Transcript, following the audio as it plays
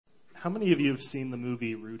How many of you have seen the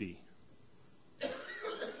movie Rudy? Yeah,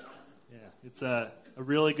 it's a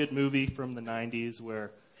really good movie from the 90s where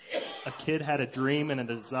a kid had a dream and a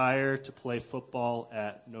desire to play football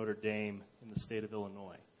at Notre Dame in the state of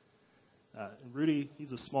Illinois. And Rudy,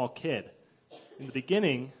 he's a small kid. In the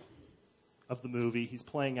beginning of the movie, he's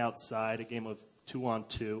playing outside, a game of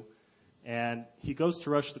 2-on-2, and he goes to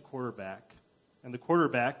rush the quarterback. And the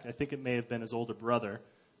quarterback, I think it may have been his older brother,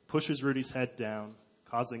 pushes Rudy's head down,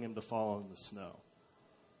 causing him to fall in the snow.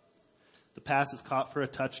 The pass is caught for a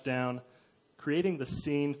touchdown, creating the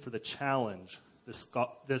scene for the challenge this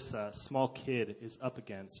small kid is up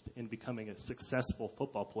against in becoming a successful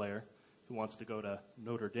football player who wants to go to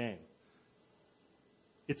Notre Dame.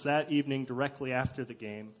 It's that evening, directly after the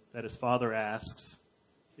game, that his father asks,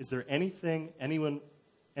 "Is there anything anyone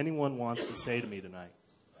wants to say to me tonight?"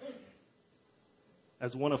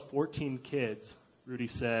 As one of 14 kids, Rudy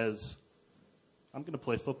says, "I'm going to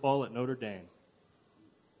play football at Notre Dame."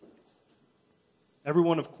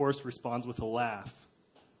 Everyone, of course, responds with a laugh.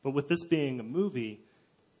 But with this being a movie,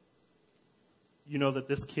 you know that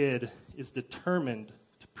this kid is determined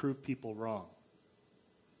to prove people wrong.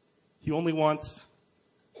 He not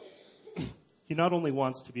only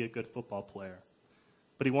wants to be a good football player,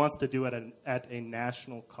 but he wants to do it at a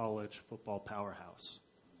national college football powerhouse.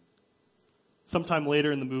 Sometime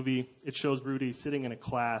later in the movie, it shows Rudy sitting in a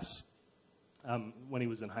class when he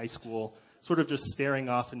was in high school, sort of just staring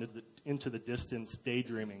off into the distance,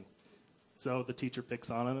 daydreaming. So the teacher picks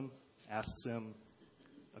on him, asks him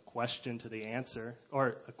a question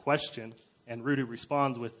and Rudy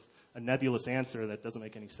responds with a nebulous answer that doesn't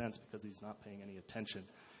make any sense because he's not paying any attention.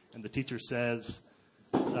 And the teacher says,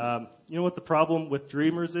 "You know what the problem with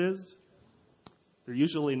dreamers is? They're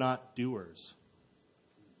usually not doers.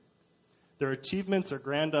 Their achievements are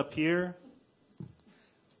grand up here,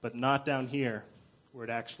 but not down here where it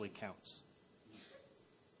actually counts."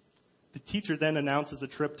 The teacher then announces a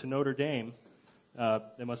trip to Notre Dame.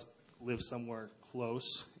 They must live somewhere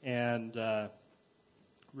close. And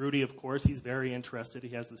Rudy, of course, he's very interested.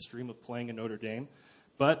 He has this dream of playing in Notre Dame.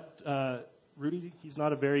 But Rudy, he's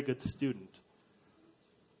not a very good student.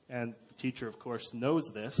 And the teacher, of course,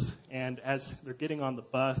 knows this. And as they're getting on the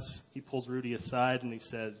bus, he pulls Rudy aside and he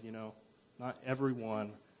says, "You know, not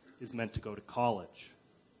everyone is meant to go to college."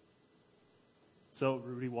 So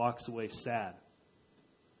Rudy walks away sad.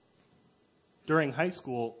 During high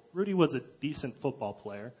school, Rudy was a decent football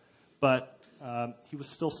player, but he was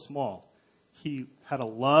still small. He had a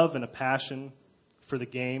love and a passion for the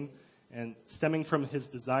game, and stemming from his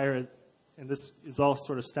desire, and this is all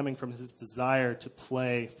sort of stemming from his desire to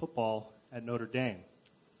play football at Notre Dame.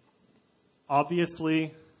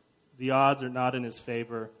 Obviously, the odds are not in his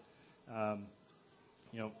favor.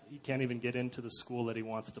 He can't even get into the school that he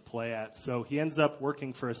wants to play at, so he ends up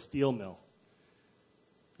working for a steel mill.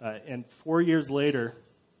 And 4 years later,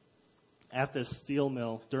 at this steel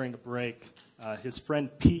mill, during a break, his friend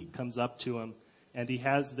Pete comes up to him, and he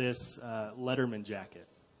has this Letterman jacket.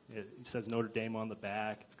 It says Notre Dame on the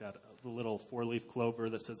back. It's got the little four-leaf clover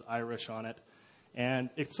that says Irish on it. And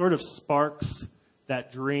it sort of sparks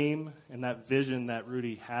that dream and that vision that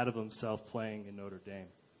Rudy had of himself playing in Notre Dame.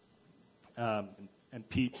 And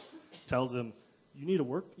Pete tells him, "You need to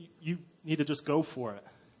work. You need to just go for it."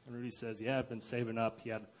 And Rudy says, "Yeah, I've been saving up." He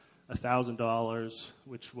had $1,000,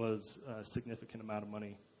 which was a significant amount of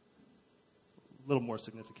money, a little more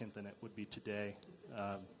significant than it would be today.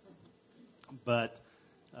 But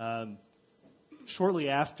shortly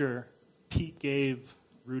after Pete gave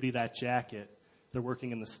Rudy that jacket, they're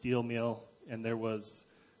working in the steel mill, and there was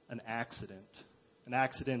an accident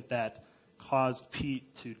that caused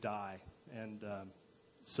Pete to die. And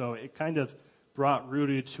so it kind of brought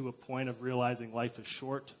Rudy to a point of realizing life is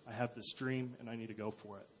short. I have this dream, and I need to go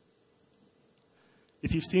for it.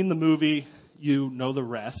 If you've seen the movie, you know the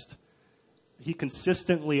rest. He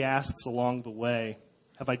consistently asks along the way,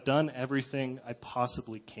 "Have I done everything I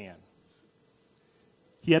possibly can?"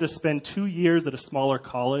 He had to spend 2 years at a smaller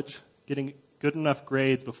college, getting good enough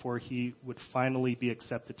grades before he would finally be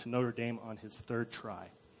accepted to Notre Dame on his third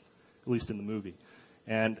try, at least in the movie.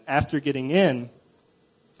 And after getting in,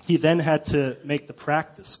 he then had to make the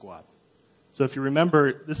practice squad. So if you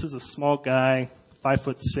remember, this is a small guy,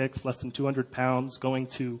 5'6", less than 200 pounds, going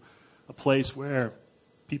to a place where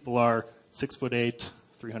people are 6'8",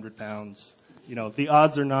 300 pounds. The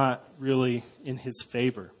odds are not really in his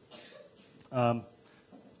favor.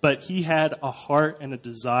 But he had a heart and a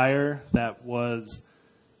desire that was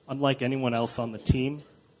unlike anyone else on the team,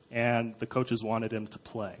 and the coaches wanted him to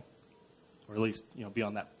play, or at least be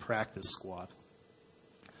on that practice squad.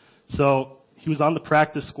 So he was on the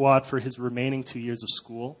practice squad for his remaining 2 years of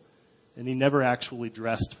school, and he never actually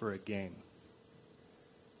dressed for a game.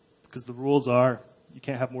 Because the rules are you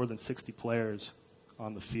can't have more than 60 players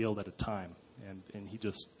on the field at a time, and he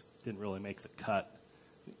just didn't really make the cut.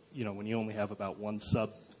 You know, when you only have about one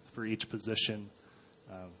sub for each position,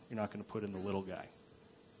 you're not going to put in the little guy.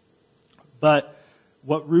 But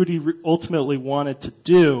what Rudy ultimately wanted to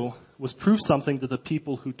do was prove something to the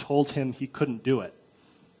people who told him he couldn't do it.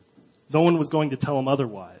 No one was going to tell him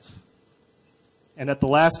otherwise. And at the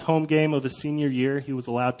last home game of his senior year, he was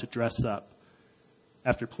allowed to dress up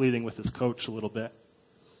after pleading with his coach a little bit.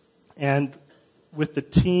 And with the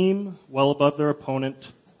team well above their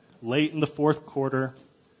opponent, late in the fourth quarter,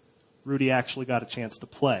 Rudy actually got a chance to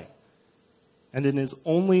play. And in his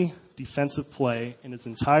only defensive play in his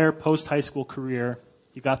entire post-high school career,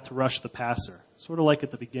 he got to rush the passer, sort of like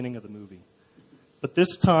at the beginning of the movie. But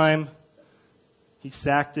this time, he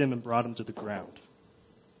sacked him and brought him to the ground.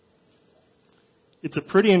 It's a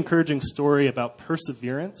pretty encouraging story about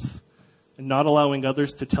perseverance and not allowing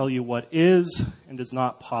others to tell you what is and is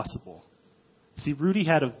not possible. See, Rudy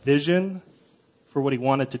had a vision for what he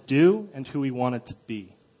wanted to do and who he wanted to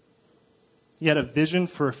be. He had a vision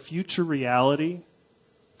for a future reality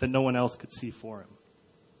that no one else could see for him.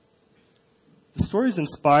 The story is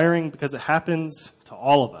inspiring because it happens to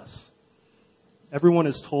all of us. Everyone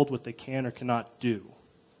is told what they can or cannot do.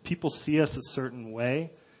 People see us a certain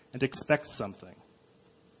way and expect something.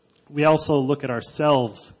 We also look at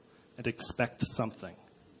ourselves and expect something.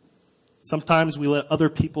 Sometimes we let other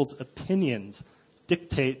people's opinions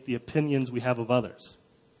dictate the opinions we have of others,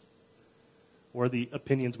 or the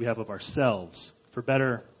opinions we have of ourselves, for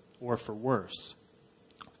better or for worse.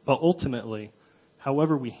 But ultimately,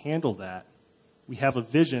 however we handle that, we have a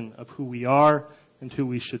vision of who we are and who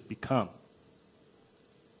we should become.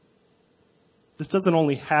 This doesn't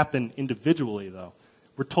only happen individually, though.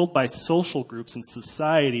 We're told by social groups in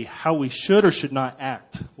society how we should or should not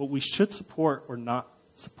act, what we should support or not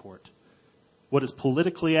support, what is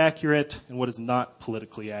politically accurate and what is not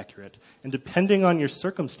politically accurate. And depending on your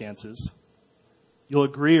circumstances, you'll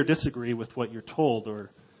agree or disagree with what you're told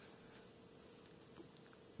or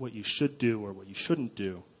what you should do or what you shouldn't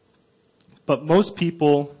do. But most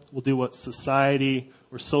people will do what society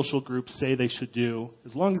or social groups say they should do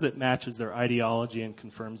as long as it matches their ideology and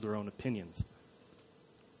confirms their own opinions.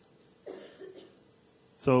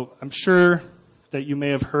 So I'm sure that you may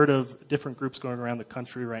have heard of different groups going around the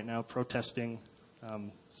country right now protesting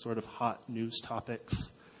sort of hot news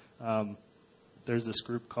topics. There's this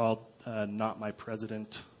group called Not My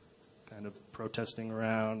President, kind of protesting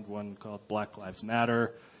around, one called Black Lives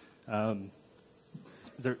Matter.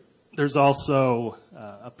 There's also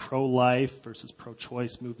a pro-life versus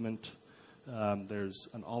pro-choice movement. There's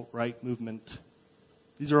an alt-right movement.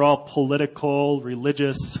 These are all political,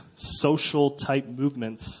 religious, social-type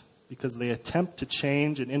movements because they attempt to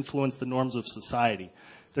change and influence the norms of society.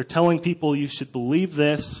 They're telling people you should believe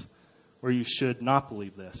this or you should not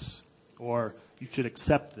believe this, or you should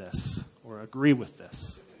accept this or agree with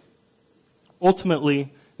this.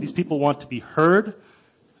 Ultimately, these people want to be heard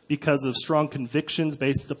because of strong convictions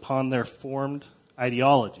based upon their formed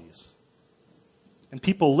ideologies. And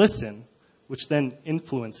people listen, which then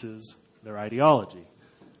influences their ideology,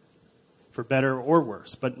 for better or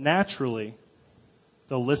worse. But naturally,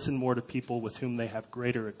 they'll listen more to people with whom they have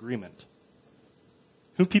greater agreement.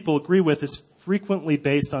 Whom people agree with is frequently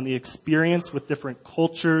based on the experience with different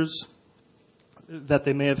cultures that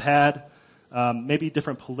they may have had, maybe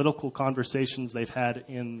different political conversations they've had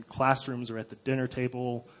in classrooms or at the dinner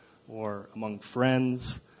table or among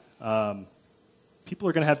friends. People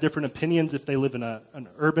are going to have different opinions if they live in an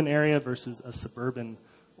urban area versus a suburban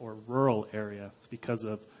or rural area because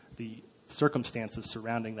of the circumstances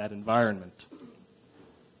surrounding that environment.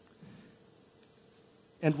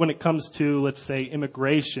 And when it comes to, let's say,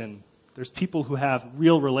 immigration, there's people who have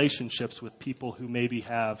real relationships with people who maybe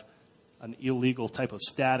have an illegal type of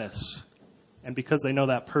status. And because they know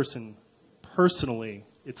that person personally,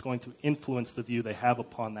 it's going to influence the view they have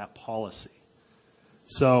upon that policy.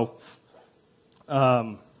 So,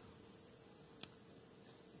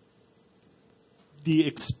 the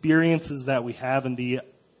experiences that we have and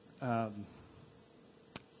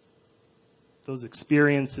those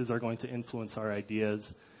experiences are going to influence our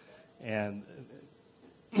ideas, and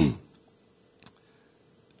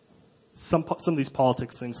some of these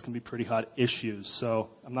politics things can be pretty hot issues. So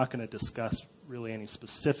I'm not going to discuss really any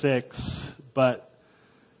specifics, but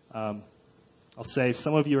I'll say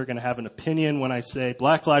some of you are going to have an opinion when I say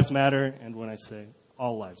Black Lives Matter and when I say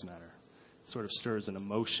all lives matter. It sort of stirs an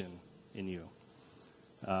emotion in you.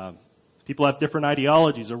 People have different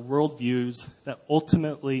ideologies or worldviews that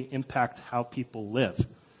ultimately impact how people live.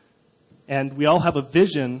 And we all have a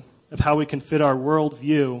vision of how we can fit our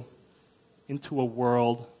worldview into a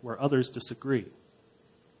world where others disagree.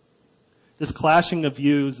 This clashing of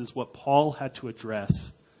views is what Paul had to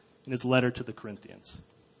address in his letter to the Corinthians.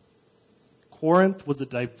 Corinth was a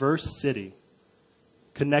diverse city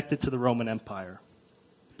connected to the Roman Empire.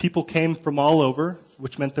 People came from all over,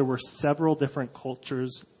 which meant there were several different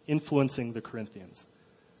cultures influencing the Corinthians.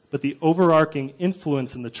 But the overarching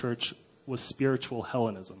influence in the church was spiritual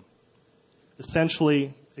Hellenism.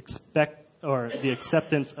 Essentially, the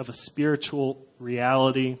acceptance of a spiritual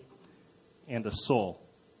reality and a soul.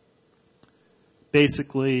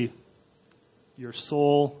 Basically, your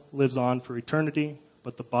soul lives on for eternity,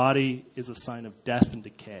 but the body is a sign of death and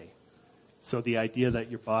decay. So the idea that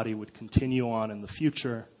your body would continue on in the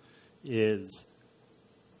future is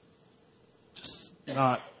just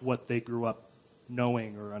not what they grew up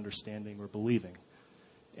knowing or understanding or believing.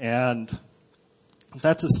 And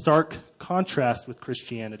that's a stark contrast with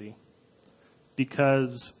Christianity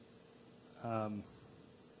because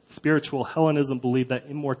spiritual Hellenism believed that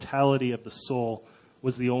immortality of the soul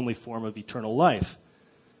was the only form of eternal life.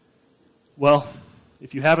 Well,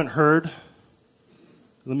 if you haven't heard,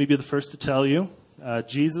 let me be the first to tell you,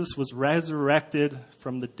 Jesus was resurrected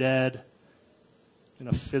from the dead in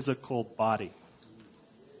a physical body.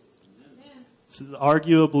 This is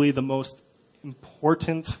arguably the most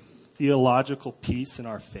important theological piece in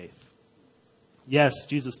our faith. Yes,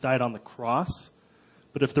 Jesus died on the cross,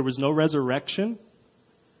 but if there was no resurrection,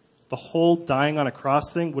 the whole dying on a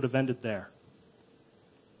cross thing would have ended there.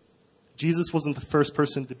 Jesus wasn't the first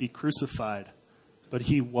person to be crucified, but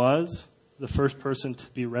he was the first person to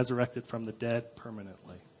be resurrected from the dead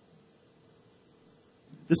permanently.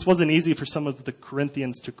 This wasn't easy for some of the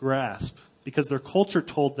Corinthians to grasp because their culture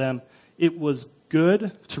told them it was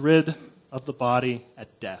good to rid of the body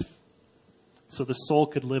at death so the soul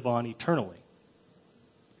could live on eternally.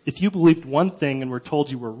 If you believed one thing and were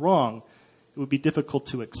told you were wrong, it would be difficult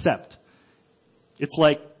to accept. It's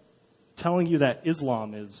like telling you that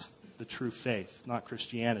Islam is the true faith, not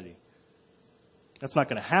Christianity. That's not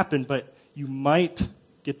going to happen, but you might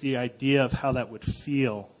get the idea of how that would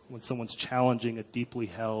feel when someone's challenging a deeply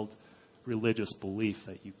held religious belief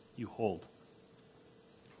that you hold.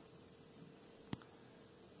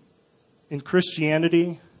 In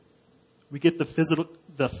Christianity, we get the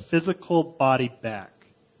physical body back,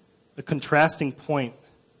 a contrasting point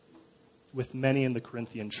with many in the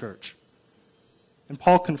Corinthian church. And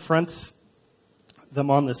Paul confronts them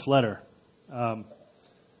on this letter. I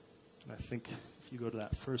think if you go to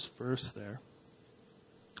that first verse there,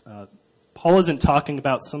 Paul isn't talking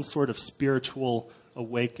about some sort of spiritual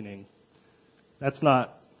awakening. That's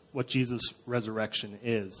not what Jesus' resurrection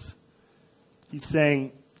is. He's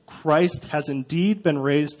saying Christ has indeed been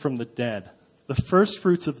raised from the dead, the first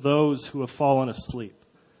fruits of those who have fallen asleep.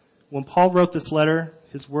 When Paul wrote this letter,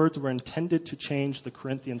 his words were intended to change the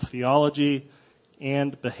Corinthians' theology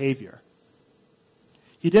and behavior.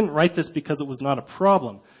 He didn't write this because it was not a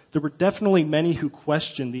problem. There were definitely many who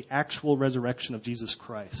questioned the actual resurrection of Jesus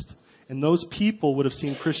Christ. And those people would have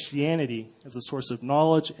seen Christianity as a source of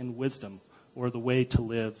knowledge and wisdom, or the way to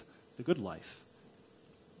live the good life.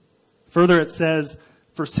 Further, it says,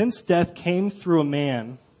 "For since death came through a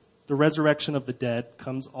man, the resurrection of the dead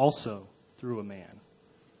comes also through a man.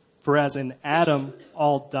 For as in Adam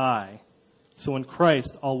all die, so in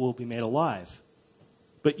Christ all will be made alive.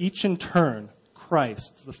 But each in turn,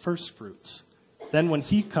 Christ, the first fruits. Then when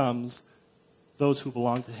he comes, those who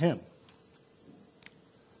belong to him."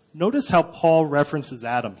 Notice how Paul references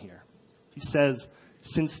Adam here. He says,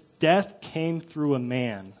 since death came through a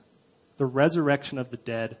man, the resurrection of the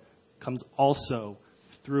dead comes also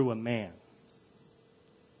through a man.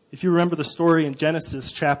 If you remember the story in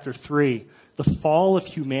Genesis chapter 3, the fall of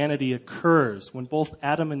humanity occurs when both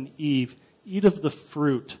Adam and Eve eat of the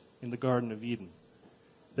fruit in the Garden of Eden.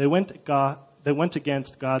 They went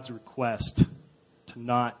against God's request to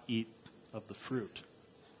not eat of the fruit.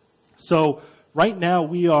 So right now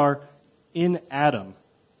we are in Adam.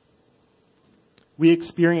 We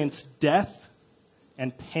experience death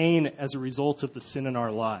and pain as a result of the sin in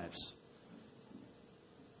our lives.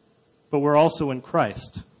 But we're also in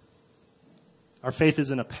Christ. Our faith is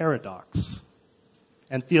in a paradox.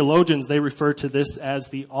 And theologians, they refer to this as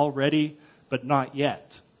the already but not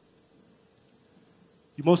yet.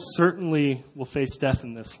 You most certainly will face death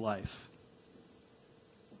in this life.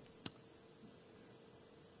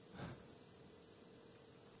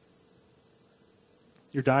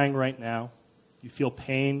 You're dying right now. You feel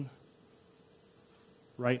pain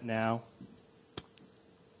right now.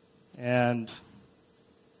 And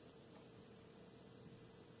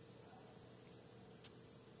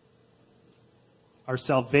Our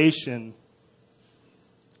salvation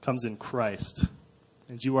comes in Christ,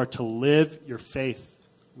 and you are to live your faith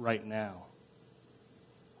right now.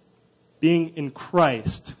 Being in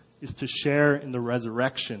Christ is to share in the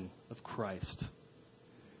resurrection of Christ.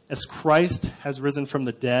 As Christ has risen from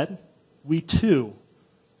the dead, we too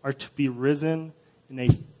are to be risen in a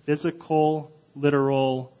physical,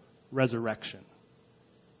 literal resurrection.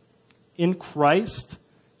 In Christ,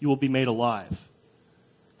 you will be made alive.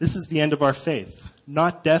 This is the end of our faith.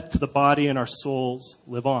 Not death to the body and our souls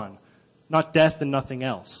live on. Not death and nothing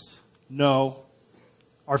else. No,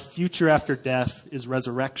 our future after death is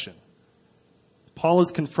resurrection. Paul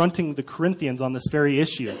is confronting the Corinthians on this very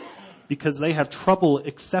issue because they have trouble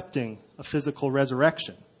accepting a physical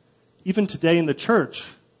resurrection. Even today in the church,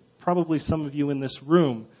 probably some of you in this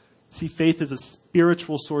room see faith as a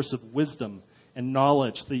spiritual source of wisdom and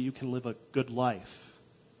knowledge so that you can live a good life.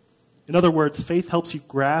 In other words, faith helps you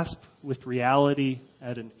grasp with reality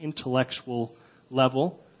at an intellectual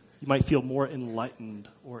level. You might feel more enlightened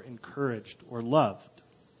or encouraged or loved.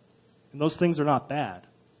 And those things are not bad.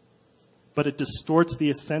 But it distorts the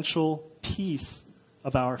essential piece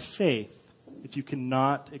of our faith if you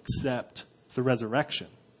cannot accept the resurrection.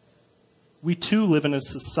 We too live in a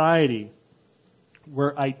society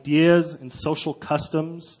where ideas and social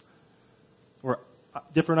customs or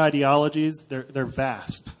different ideologies, they're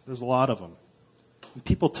vast. There's a lot of them. And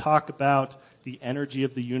people talk about the energy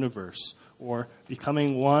of the universe or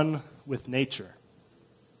becoming one with nature.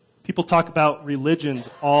 People talk about religions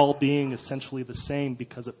all being essentially the same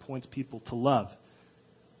because it points people to love.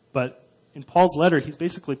 But in Paul's letter, he's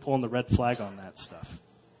basically pulling the red flag on that stuff.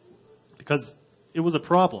 Because it was a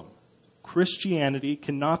problem. Christianity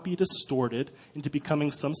cannot be distorted into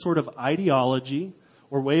becoming some sort of ideology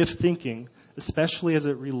or way of thinking, especially as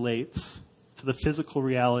it relates to the physical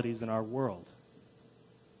realities in our world.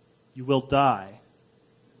 You will die,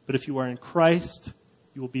 but if you are in Christ,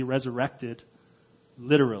 you will be resurrected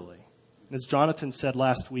literally. And as Jonathan said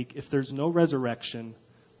last week, if there's no resurrection,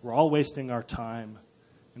 we're all wasting our time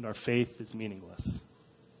and our faith is meaningless.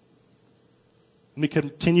 Let me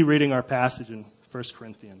continue reading our passage in 1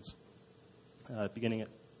 Corinthians, beginning at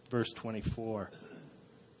verse 24.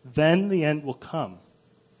 Then the end will come,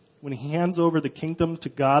 when he hands over the kingdom to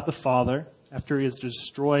God the Father, after he has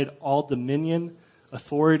destroyed all dominion,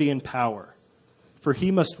 authority, and power. For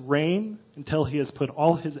he must reign until he has put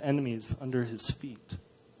all his enemies under his feet.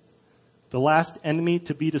 The last enemy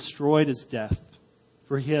to be destroyed is death,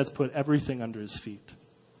 for he has put everything under his feet.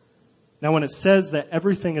 Now when it says that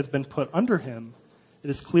everything has been put under him, it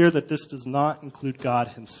is clear that this does not include God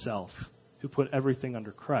himself, who put everything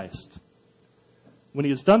under Christ. When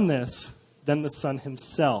he has done this, then the Son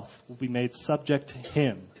himself will be made subject to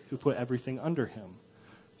him who put everything under him,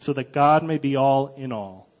 so that God may be all in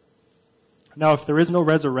all. Now, if there is no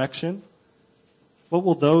resurrection, what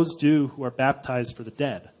will those do who are baptized for the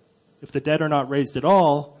dead? If the dead are not raised at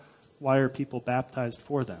all, why are people baptized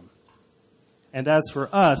for them? And as for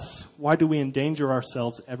us, why do we endanger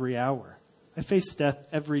ourselves every hour? I face death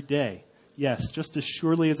every day. Yes, just as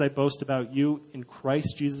surely as I boast about you in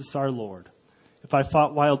Christ Jesus our Lord. If I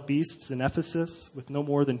fought wild beasts in Ephesus with no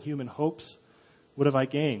more than human hopes, what have I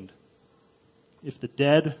gained? If the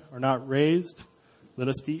dead are not raised, let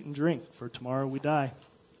us eat and drink, for tomorrow we die.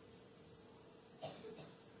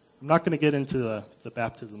 I'm not going to get into the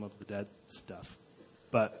baptism of the dead stuff,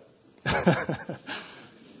 but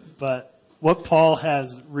but what Paul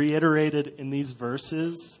has reiterated in these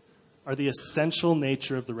verses are the essential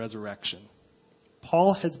nature of the resurrection.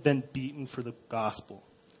 Paul has been beaten for the gospel.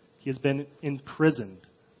 He has been imprisoned.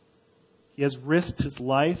 He has risked his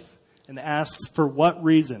life and asks, for what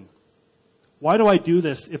reason? Why do I do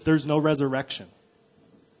this if there's no resurrection?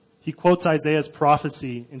 He quotes Isaiah's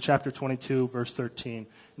prophecy in chapter 22, verse 13.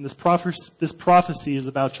 And this prophecy is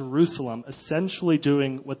about Jerusalem essentially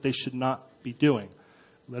doing what they should not be doing.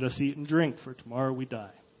 Let us eat and drink, for tomorrow we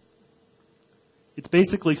die. It's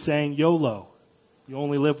basically saying, YOLO, you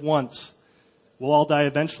only live once. We'll all die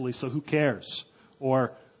eventually, so who cares?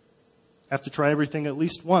 Or, have to try everything at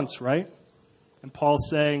least once, right? And Paul's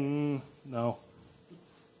saying, no.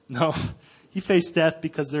 He faced death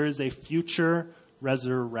because there is a future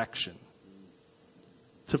resurrection.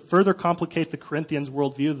 To further complicate the Corinthians'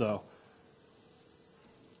 worldview, though,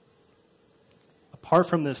 apart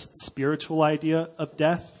from this spiritual idea of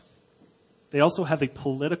death, they also have a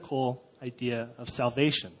political idea of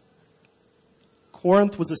salvation.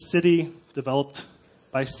 Corinth was a city developed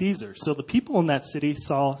by Caesar. So the people in that city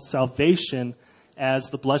saw salvation as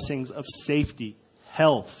the blessings of safety,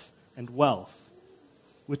 health, and wealth,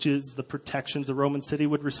 which is the protections a Roman city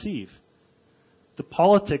would receive. The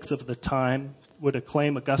politics of the time would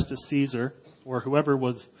acclaim Augustus Caesar, or whoever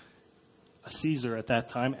was a Caesar at that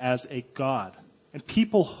time, as a god. And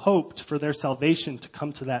people hoped for their salvation to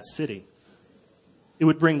come to that city. It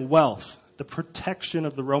would bring wealth, the protection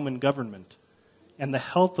of the Roman government, and the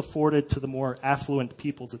health afforded to the more affluent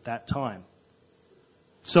peoples at that time.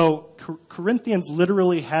 So Corinthians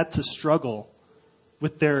literally had to struggle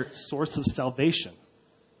with their source of salvation.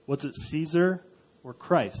 Was it Caesar or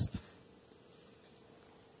Christ?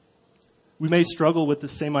 We may struggle with the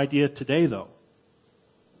same idea today, though.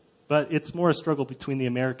 But it's more a struggle between the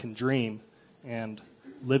American dream and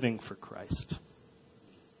living for Christ,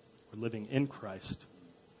 or living in Christ.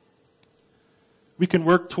 We can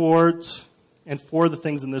work towards and for the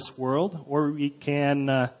things in this world, or we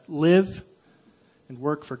can live and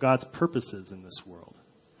work for God's purposes in this world.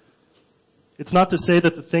 It's not to say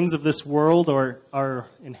that the things of this world are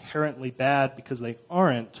inherently bad, because they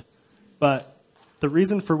aren't, but the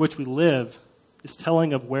reason for which we live is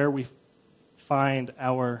telling of where we find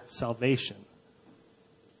our salvation.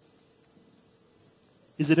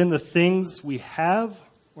 Is it in the things we have,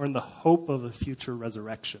 or in the hope of a future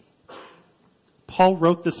resurrection? Paul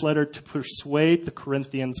wrote this letter to persuade the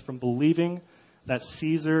Corinthians from believing that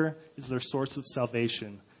Caesar is their source of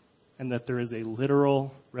salvation and that there is a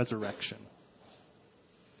literal resurrection.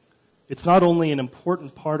 It's not only an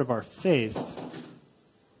important part of our faith,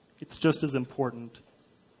 it's just as important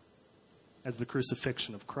as the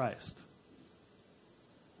crucifixion of Christ.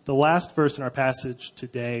 The last verse in our passage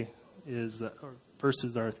today is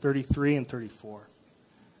verses are 33 and 34.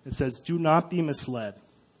 It says, "Do not be misled.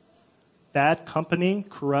 Bad company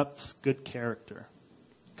corrupts good character.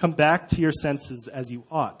 Come back to your senses as you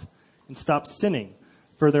ought, and stop sinning,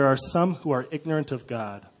 for there are some who are ignorant of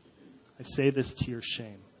God. I say this to your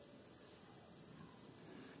shame."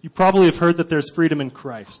 You probably have heard that there's freedom in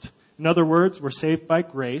Christ. In other words, we're saved by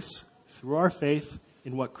grace through our faith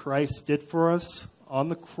in what Christ did for us on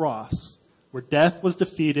the cross, where death was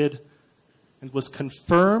defeated and was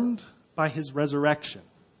confirmed by his resurrection.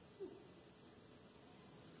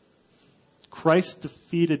 Christ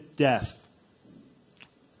defeated death,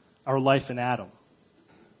 our life in Adam.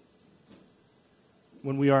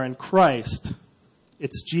 When we are in Christ,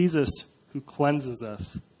 it's Jesus who cleanses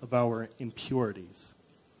us of our impurities.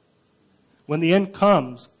 When the end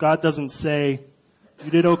comes, God doesn't say,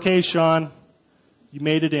 "You did okay, Sean. You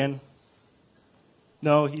made it in."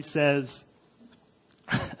 No, he says,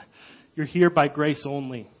 "You're here by grace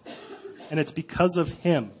only. And it's because of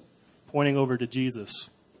him," pointing over to Jesus.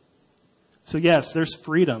 So yes, there's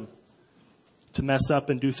freedom to mess up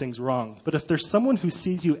and do things wrong. But if there's someone who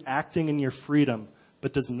sees you acting in your freedom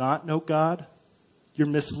but does not know God, you're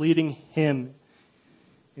misleading him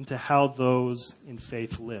into how those in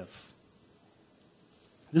faith live.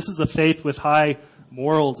 This is a faith with high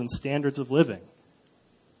morals and standards of living.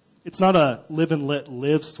 It's not a live and let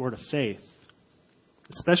live sort of faith,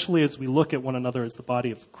 especially as we look at one another as the body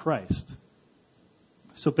of Christ.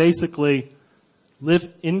 So basically,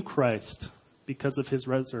 live in Christ because of his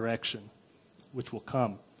resurrection, which will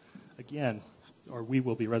come again, or we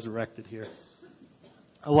will be resurrected here.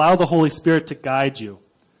 Allow the Holy Spirit to guide you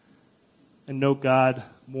and know God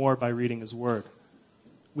more by reading his word.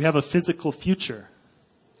 We have a physical future.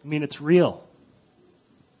 I mean, it's real.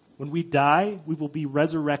 When we die, we will be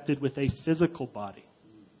resurrected with a physical body.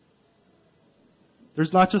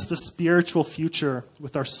 There's not just a spiritual future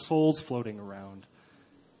with our souls floating around.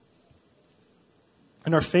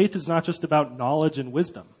 And our faith is not just about knowledge and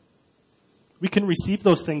wisdom. We can receive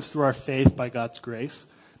those things through our faith by God's grace,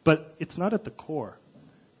 but it's not at the core.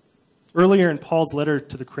 Earlier in Paul's letter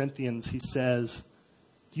to the Corinthians, he says,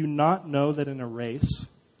 "Do you not know that in a race,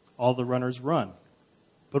 all the runners run,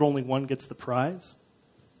 but only one gets the prize?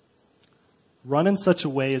 Run in such a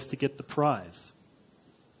way as to get the prize."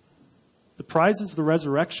 The prize is the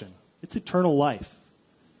resurrection. It's eternal life.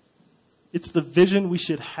 It's the vision we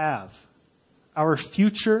should have. Our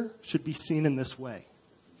future should be seen in this way.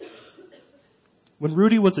 When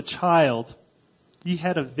Rudy was a child, he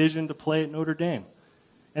had a vision to play at Notre Dame.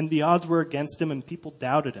 And the odds were against him and people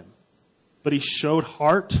doubted him. But he showed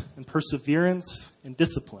heart and perseverance and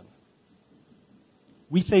discipline.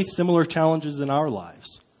 We face similar challenges in our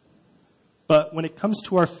lives. But when it comes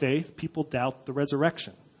to our faith, people doubt the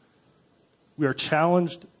resurrection. We are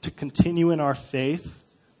challenged to continue in our faith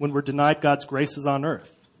when we're denied God's graces on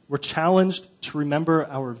earth. We're challenged to remember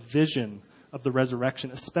our vision of the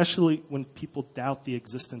resurrection, especially when people doubt the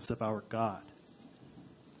existence of our God.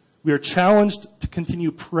 We are challenged to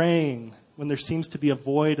continue praying when there seems to be a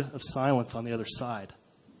void of silence on the other side.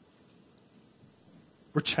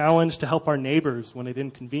 We're challenged to help our neighbors when it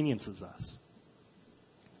inconveniences us.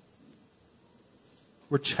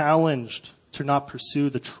 We're challenged to not pursue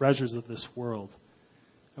the treasures of this world.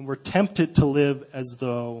 And we're tempted to live as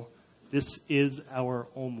though this is our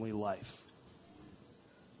only life.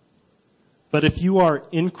 But if you are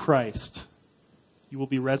in Christ, you will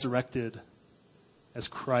be resurrected as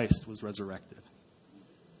Christ was resurrected.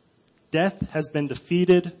 Death has been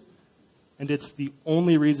defeated, and it's the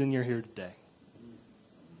only reason you're here today.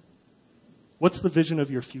 What's the vision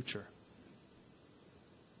of your future?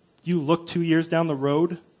 Do you look 2 years down the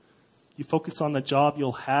road? You focus on the job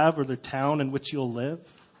you'll have or the town in which you'll live?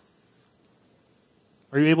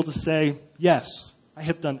 Are you able to say, yes, I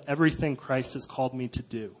have done everything Christ has called me to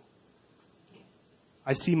do?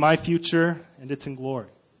 I see my future, and it's in glory.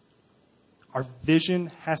 Our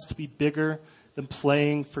vision has to be bigger than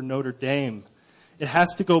playing for Notre Dame. It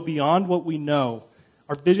has to go beyond what we know.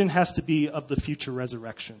 Our vision has to be of the future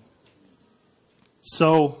resurrection.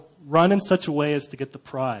 So run in such a way as to get the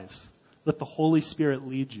prize. Let the Holy Spirit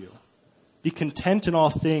lead you. Be content in all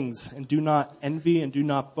things, and do not envy and do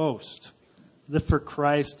not boast. Live for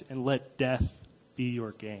Christ, and let death be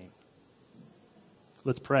your gain.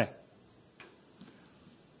 Let's pray.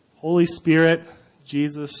 Holy Spirit,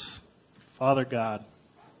 Jesus, Father God,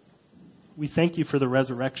 we thank you for the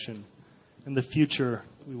resurrection and the future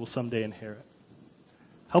we will someday inherit.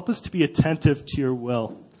 Help us to be attentive to your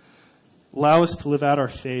will. Allow us to live out our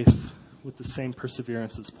faith with the same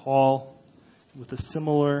perseverance as Paul, with a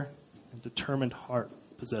similar and determined heart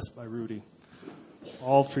possessed by Rudy.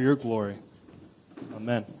 All for your glory.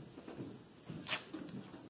 Amen.